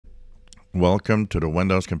Welcome to the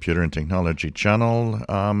Windows Computer and Technology channel.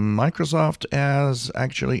 Microsoft has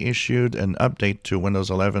actually issued an update to Windows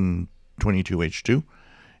 11 22H2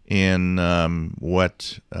 in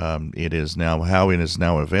what it is now, how it is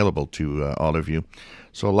now available to all of you.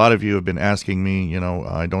 So a lot of you have been asking me,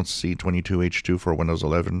 I don't see 22H2 for Windows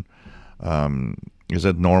 11. Is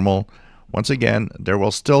it normal? Once again, there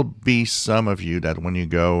will still be some of you that when you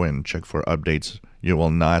go and check for updates, you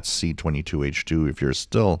will not see 22H2 if you're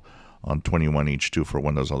still on 21H2 for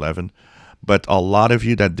Windows 11. But a lot of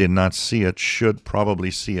you that did not see it should probably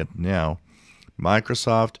see it now.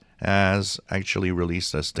 Microsoft has actually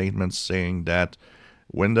released a statement saying that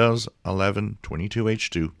Windows 11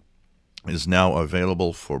 22H2 is now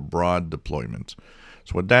available for broad deployment.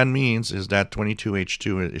 So what that means is that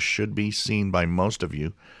 22H2 should be seen by most of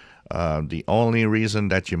you. The only reason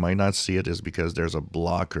that you might not see it is because there's a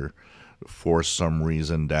blocker for some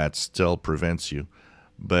reason that still prevents you.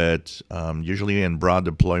 But usually in broad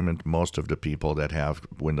deployment, most of the people that have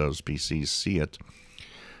Windows PCs see it.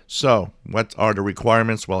 So what are the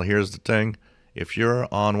requirements? Well, here's the thing. If you're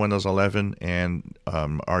on Windows 11 and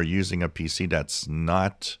are using a PC that's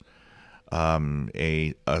not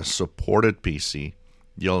a supported PC,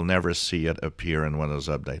 you'll never see it appear in Windows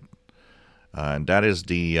Update. And that is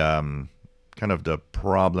the kind of the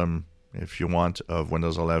problem, if you want, of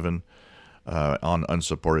Windows 11. On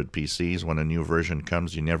unsupported PCs. When a new version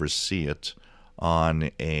comes, you never see it on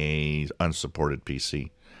a unsupported PC.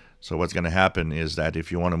 So what's going to happen is that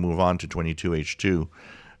if you want to move on to 22H2,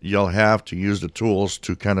 you'll have to use the tools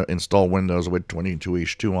to kind of install Windows with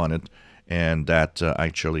 22H2 on it, and that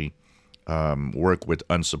actually work with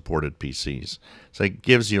unsupported PCs. So it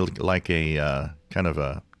gives you like a kind of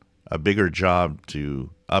a bigger job to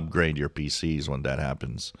upgrade your PCs when that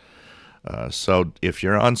happens. So if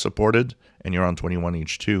you're unsupported and you're on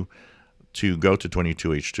 21H2, to go to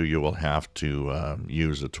 22H2, you will have to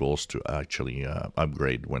use the tools to actually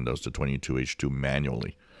upgrade Windows to 22H2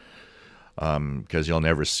 manually, because you'll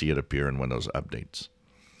never see it appear in Windows updates.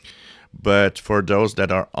 But for those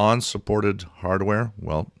that are on supported hardware,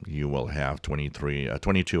 well, you will have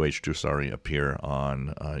 22H2 appear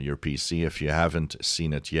on your PC. If you haven't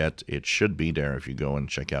seen it yet, it should be there if you go and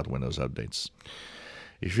check out Windows updates.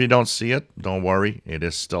 If you don't see it, don't worry. It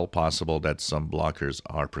is still possible that some blockers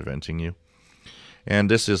are preventing you.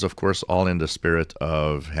 And this is, of course, all in the spirit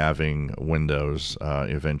of having Windows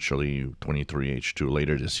eventually 23H2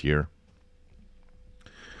 later this year.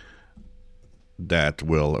 That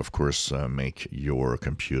will, of course, make your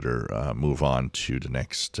computer move on to the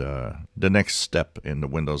next step in the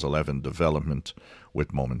Windows 11 development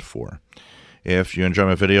with Moment 4. If you enjoy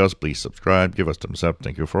my videos, please subscribe, give us a thumbs up.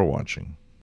 Thank you for watching.